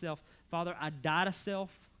fix myself. Father, I die to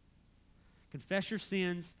self. Confess your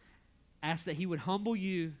sins. Ask that he would humble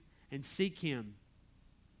you and seek him.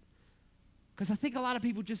 Because I think a lot of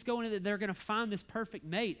people just go into that they're going to find this perfect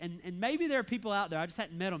mate. And maybe there are people out there, I just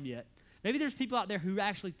hadn't met them yet. Maybe there's people out there who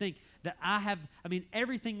actually think that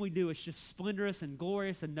everything we do is just splendorous and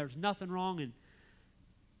glorious and there's nothing wrong.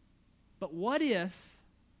 But what if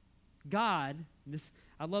God,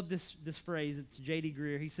 I love this phrase, it's J.D.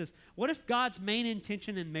 Greear, he says, what if God's main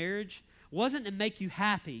intention in marriage wasn't to make you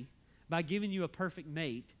happy by giving you a perfect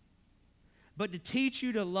mate, but to teach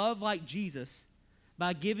you to love like Jesus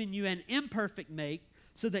by giving you an imperfect mate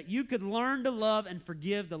so that you could learn to love and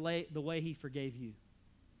forgive the way he forgave you?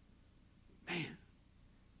 Man.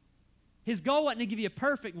 His goal wasn't to give you a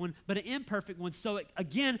perfect one, but an imperfect one. So, it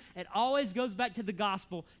always goes back to the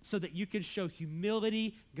gospel so that you can show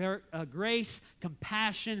humility, grace,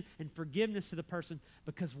 compassion, and forgiveness to the person.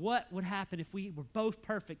 Because what would happen if we were both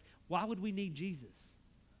perfect? Why would we need Jesus?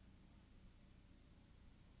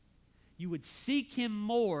 You would seek him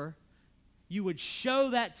more. You would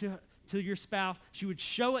show that to your spouse. She would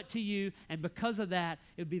show it to you. And because of that,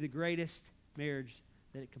 it would be the greatest marriage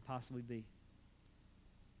that it could possibly be.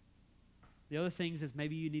 The other things is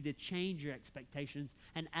maybe you need to change your expectations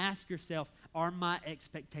and ask yourself, are my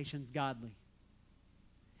expectations godly?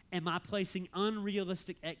 Am I placing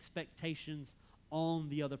unrealistic expectations on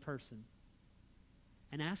the other person?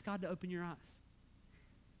 And ask God to open your eyes.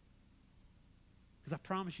 Because I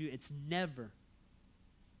promise you, it's never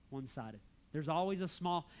one-sided. There's always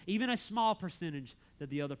even a small percentage that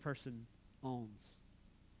the other person owns.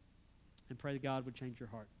 And pray that God would change your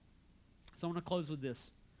heart. So I want to close with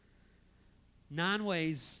this. 9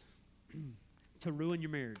 ways to ruin your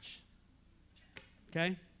marriage.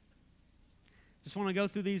 Okay? Just want to go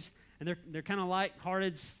through these, and they're kind of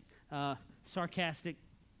light-hearted, sarcastic.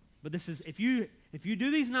 But this is if you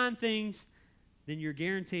do these 9 things, then you're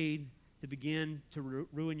guaranteed to begin to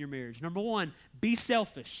ruin your marriage. Number one, be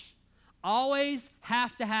selfish. Always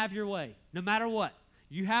have to have your way, no matter what.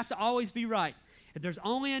 You have to always be right. If there's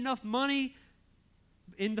only enough money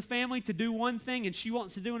in the family to do one thing and she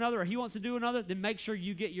wants to do another or he wants to do another, then make sure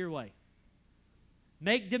you get your way.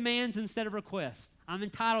 Make demands instead of requests. I'm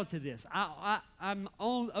entitled to this. I'm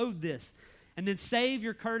owed this. And then save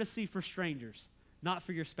your courtesy for strangers, not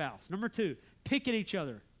for your spouse. Number two, pick at each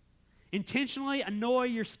other. Intentionally annoy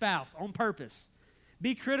your spouse on purpose.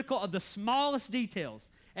 Be critical of the smallest details,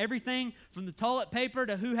 everything from the toilet paper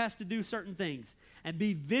to who has to do certain things. And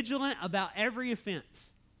be vigilant about every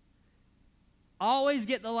offense. Always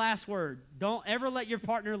get the last word. Don't ever let your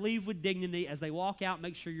partner leave with dignity. As they walk out,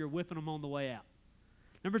 make sure you're whipping them on the way out.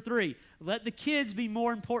 Number three, let the kids be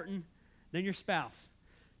more important than your spouse.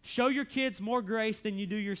 Show your kids more grace than you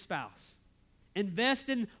do your spouse. Invest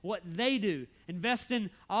in what they do. Invest in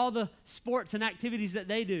all the sports and activities that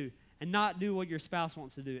they do and not do what your spouse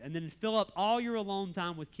wants to do. And then fill up all your alone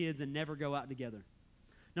time with kids and never go out together.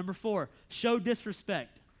 Number four, show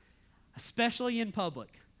disrespect, especially in public,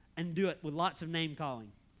 and do it with lots of name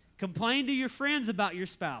calling. Complain to your friends about your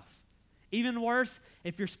spouse. Even worse,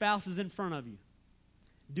 if your spouse is in front of you.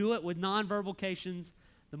 Do it with non-verbalizations.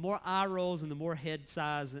 The more eye rolls and the more head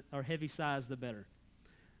size or heavy size, the better.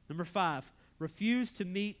 Number five, refuse to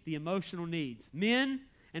meet the emotional needs. Men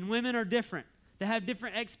and women are different. They have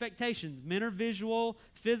different expectations. Men are visual,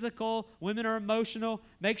 physical. Women are emotional.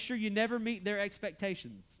 Make sure you never meet their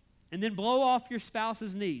expectations. And then blow off your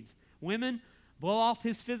spouse's needs. Women, blow off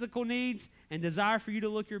his physical needs and desire for you to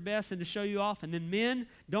look your best and to show you off. And then men,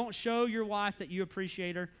 don't show your wife that you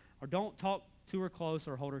appreciate her or don't talk to her close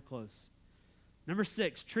or hold her close. Number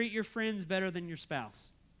six, treat your friends better than your spouse.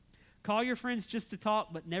 Call your friends just to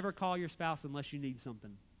talk, but never call your spouse unless you need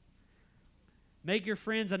something. Make your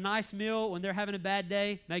friends a nice meal when they're having a bad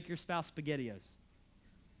day. Make your spouse SpaghettiOs.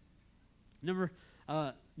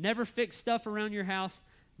 Never fix stuff around your house,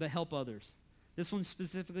 but help others. This one's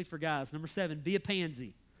specifically for guys. Number seven, be a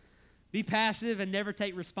pansy. Be passive and never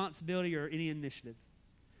take responsibility or any initiative.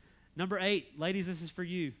 Number eight, ladies, this is for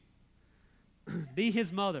you. Be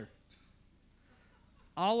his mother.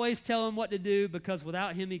 Always tell him what to do because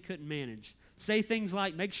without him he couldn't manage. Say things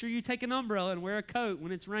like, make sure you take an umbrella and wear a coat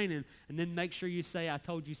when it's raining, and then make sure you say, I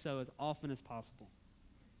told you so, as often as possible.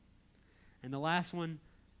 And the last one,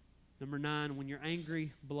 number 9, when you're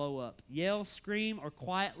angry, blow up. Yell, scream, or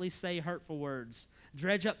quietly say hurtful words.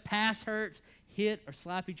 Dredge up past hurts, hit or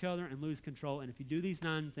slap each other, and lose control. And if you do these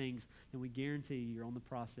 9 things, then we guarantee you're on the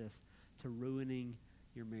process to ruining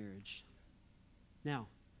your marriage. Now,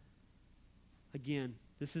 again,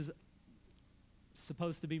 this is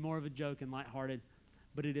supposed to be more of a joke and lighthearted,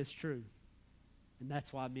 but it is true. And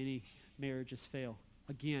that's why many marriages fail.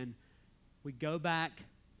 Again, we go back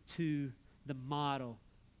to the model,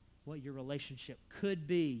 what your relationship could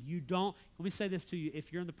be. Let me say this to you.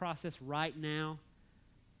 If you're in the process right now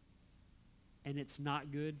and it's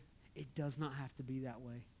not good, it does not have to be that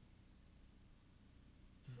way.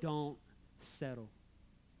 Don't settle.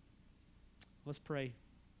 Let's pray.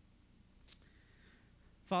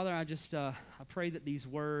 Father, I pray that these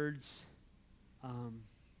words,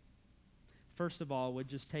 first of all, would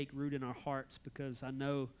just take root in our hearts, because I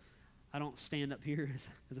know I don't stand up here as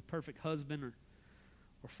a perfect husband or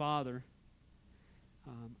father.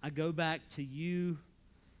 I go back to you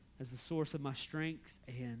as the source of my strength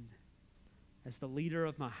and as the leader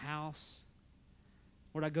of my house.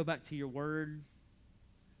 Lord, I go back to your word,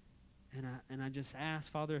 and I just ask,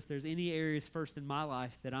 Father, if there's any areas first in my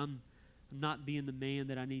life that I'm not being the man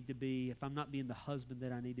that I need to be, if I'm not being the husband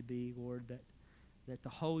that I need to be, Lord, that the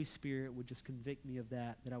Holy Spirit would just convict me of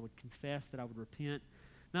that I would confess, that I would repent,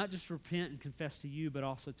 not just repent and confess to you, but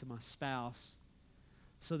also to my spouse,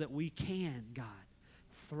 so that we can, God,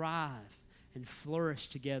 thrive and flourish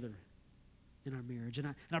together in our marriage.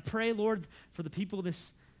 And I pray, Lord, for the people of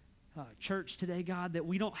this church today, God, that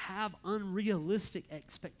we don't have unrealistic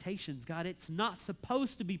expectations. God, it's not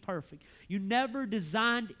supposed to be perfect. You never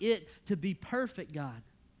designed it to be perfect, God.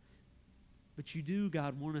 But you do,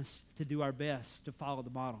 God, want us to do our best to follow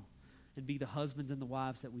the model and be the husbands and the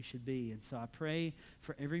wives that we should be. And so I pray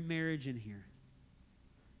for every marriage in here.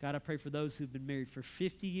 God, I pray for those who've been married for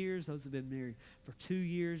 50 years, those who've been married for 2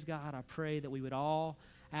 years. God, I pray that we would all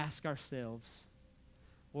ask ourselves,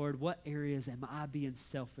 Lord, what areas am I being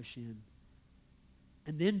selfish in?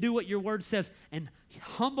 And then do what your word says and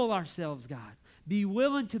humble ourselves, God. Be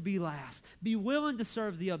willing to be last. Be willing to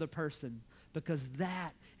serve the other person, because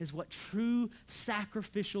that is what true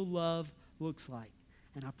sacrificial love looks like.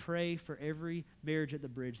 And I pray for every marriage at the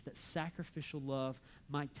Bridge that sacrificial love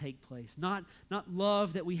might take place. Not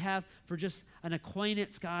love that we have for just an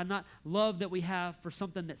acquaintance, God, not love that we have for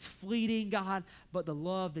something that's fleeting, God, but the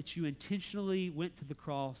love that you intentionally went to the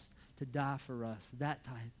cross to die for us, that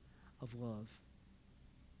type of love.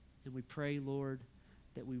 And we pray, Lord,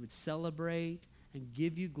 that we would celebrate and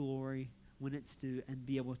give you glory when it's due and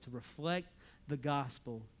be able to reflect the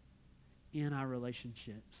gospel in our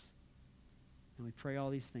relationships. And we pray all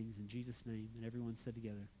these things in Jesus' name. And everyone said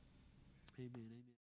together, amen, amen.